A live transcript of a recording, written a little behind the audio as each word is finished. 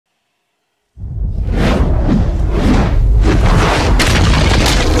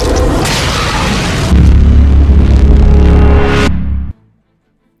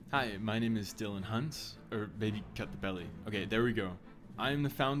my name is Dylan Hunt, or maybe cut the belly. Okay, there we go. I am the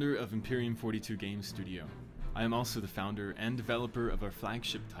founder of Imperium 42 Game Studio. I am also the founder and developer of our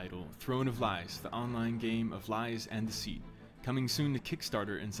flagship title, Throne of Lies, the online game of lies and deceit, coming soon to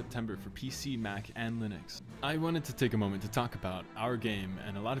Kickstarter in September for PC, Mac, and Linux. I wanted to take a moment to talk about our game,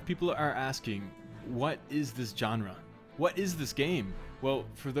 and a lot of people are asking, what is this genre? What is this game? Well,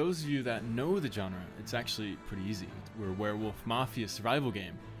 for those of you that know the genre, it's actually pretty easy. We're a werewolf mafia survival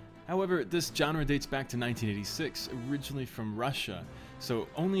game. However, this genre dates back to 1986, originally from Russia, so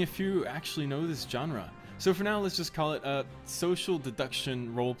only a few actually know this genre. So for now, let's just call it a social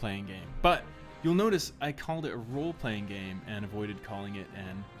deduction role-playing game. But you'll notice I called it a role-playing game and avoided calling it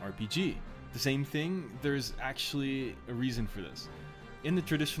an RPG. The same thing, there's actually a reason for this. In the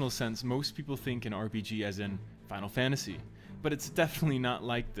traditional sense, most people think an RPG as in Final Fantasy, but it's definitely not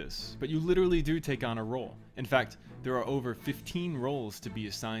like this. But you literally do take on a role. In fact, there are over 15 roles to be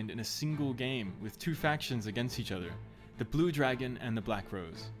assigned in a single game with two factions against each other, the Blue Dragon and the Black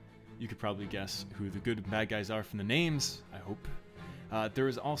Rose. You could probably guess who the good and bad guys are from the names, I hope. There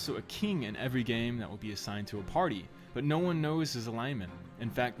is also a king in every game that will be assigned to a party, but no one knows his alignment. In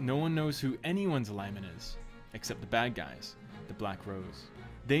fact, no one knows who anyone's alignment is, except the bad guys, the Black Rose.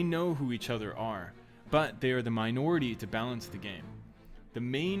 They know who each other are, but they are the minority to balance the game. The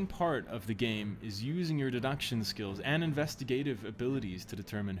main part of the game is using your deduction skills and investigative abilities to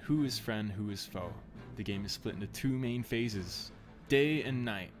determine who is friend, who is foe. The game is split into two main phases, day and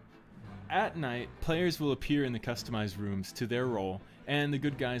night. At night, players will appear in the customized rooms to their role, and the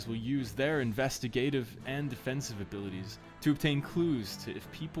good guys will use their investigative and defensive abilities to obtain clues to if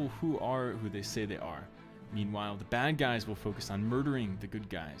people who are who they say they are. Meanwhile, the bad guys will focus on murdering the good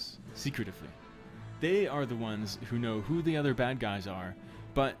guys, secretively. They are the ones who know who the other bad guys are,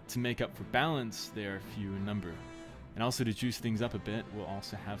 but to make up for balance, they are few in number. And also to juice things up a bit, we'll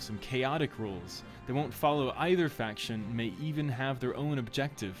also have some chaotic roles. They won't follow either faction, may even have their own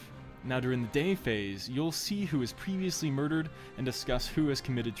objective. Now during the day phase, you'll see who is previously murdered and discuss who has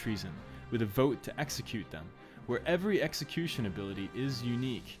committed treason, with a vote to execute them, where every execution ability is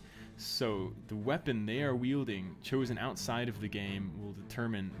unique. So the weapon they are wielding, chosen outside of the game, will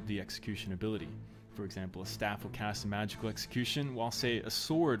determine the execution ability. For example, a staff will cast a magical execution, while say a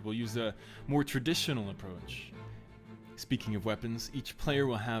sword will use a more traditional approach. Speaking of weapons, each player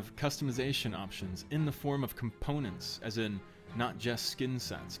will have customization options in the form of components, as in not just skin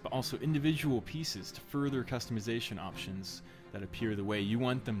sets, but also individual pieces to further customization options that appear the way you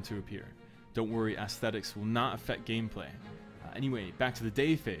want them to appear. Don't worry, aesthetics will not affect gameplay. Anyway, back to the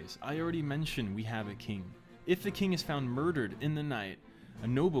day phase. I already mentioned we have a king. If the king is found murdered in the night, a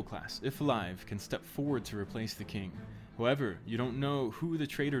noble class, if alive, can step forward to replace the king. However, you don't know who the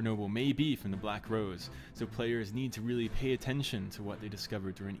traitor noble may be from the Black Rose, so players need to really pay attention to what they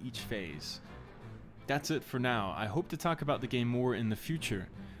discover during each phase. That's it for now. I hope to talk about the game more in the future.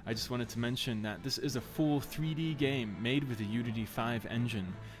 I just wanted to mention that this is a full 3D game made with the Unity 5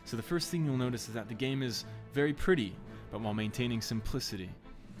 engine, so the first thing you'll notice is that the game is very pretty, but while maintaining simplicity.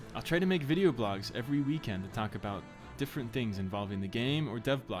 I'll try to make video blogs every weekend to talk about different things involving the game or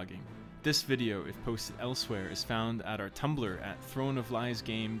devblogging. This video, if posted elsewhere, is found at our Tumblr at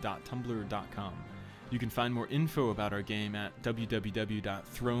throneofliesgame.tumblr.com. You can find more info about our game at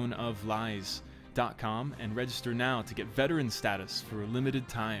www.throneoflies.com and register now to get veteran status for a limited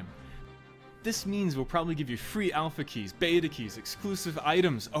time. This means we'll probably give you free alpha keys, beta keys, exclusive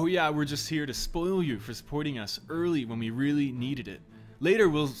items. Oh yeah, we're just here to spoil you for supporting us early when we really needed it. Later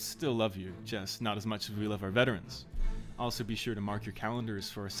we'll still love you, just not as much as we love our veterans. Also be sure to mark your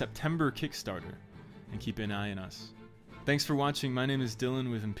calendars for a September Kickstarter and keep an eye on us. Thanks for watching. My name is Dylan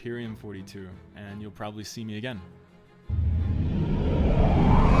with Imperium 42, and you'll probably see me again.